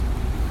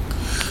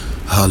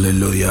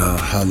Hallelujah,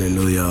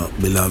 hallelujah.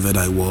 Beloved,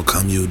 I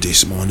welcome you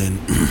this morning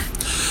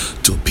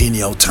to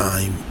Peniel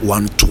time,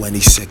 120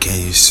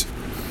 seconds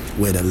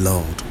with the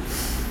Lord.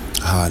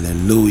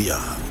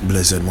 Hallelujah.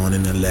 Blessed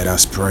morning, and let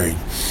us pray.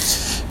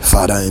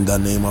 Father, in the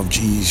name of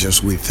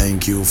Jesus, we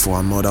thank you for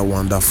another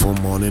wonderful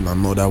morning,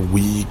 another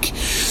week.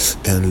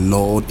 And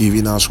Lord,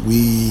 even as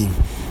we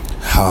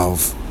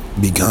have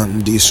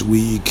begun this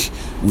week,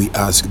 we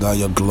ask that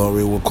your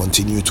glory will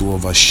continue to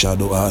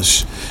overshadow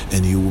us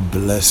and you will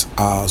bless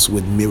us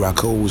with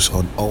miracles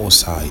on all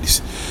sides.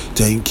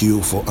 Thank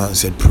you for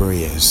answered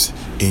prayers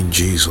in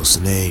Jesus'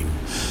 name.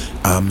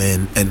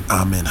 Amen and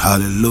amen.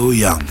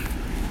 Hallelujah.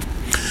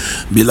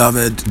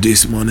 Beloved,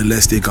 this morning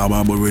let's take our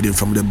Bible reading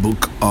from the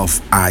book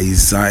of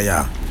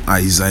Isaiah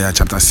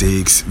chapter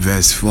 6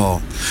 verse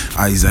 4.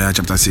 Isaiah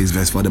chapter 6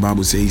 verse 4, the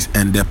Bible says,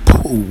 and the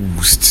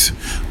posts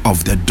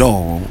of the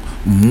door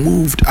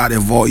moved at the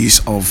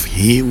voice of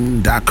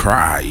him that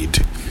cried,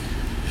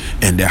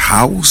 and the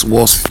house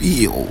was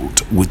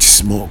filled with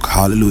smoke.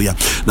 Hallelujah.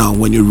 Now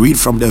when you read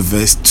from the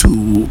verse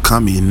 2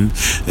 coming,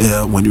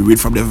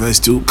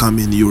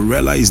 you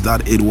realize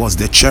that it was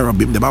the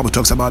cherubim. The Bible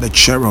talks about the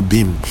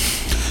cherubim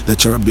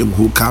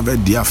who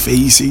covered their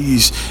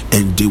faces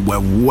and they were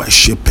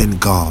worshiping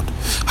God.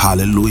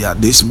 Hallelujah.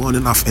 This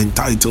morning I've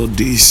entitled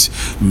this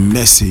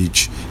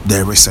message,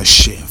 There is a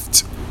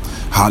Shift.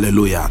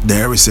 Hallelujah.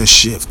 There is a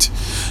shift.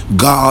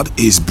 God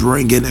is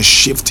bringing a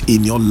shift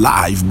in your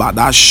life, but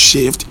that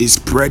shift is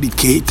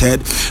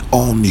predicated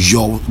on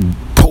your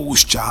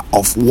posture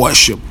of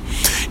worship.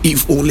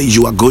 If only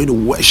you are going to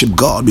worship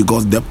God,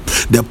 because the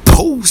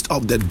post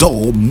of the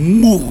door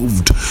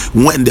moved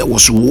when there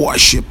was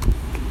worship.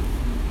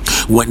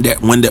 When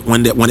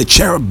the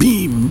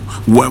cherubim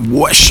were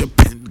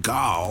worshiping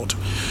God,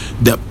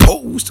 the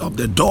post of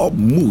the door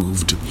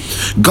moved.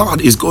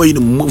 God is going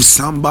to move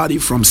somebody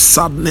from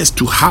sadness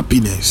to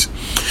happiness.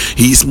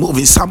 He's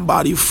moving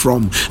somebody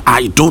from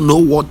I don't know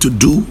what to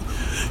do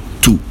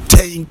to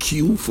thank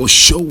you for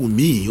showing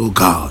me, oh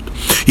God.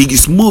 He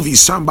is moving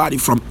somebody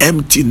from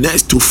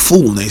emptiness to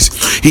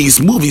fullness. He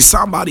is moving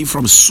somebody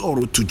from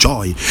sorrow to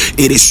joy.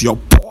 It is your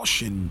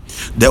portion.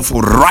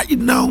 Therefore, right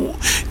now,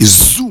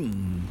 zoom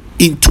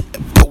into a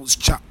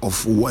posture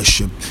of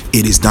worship.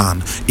 It is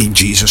done in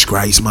Jesus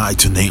Christ's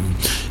mighty name.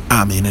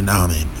 Amen and amen.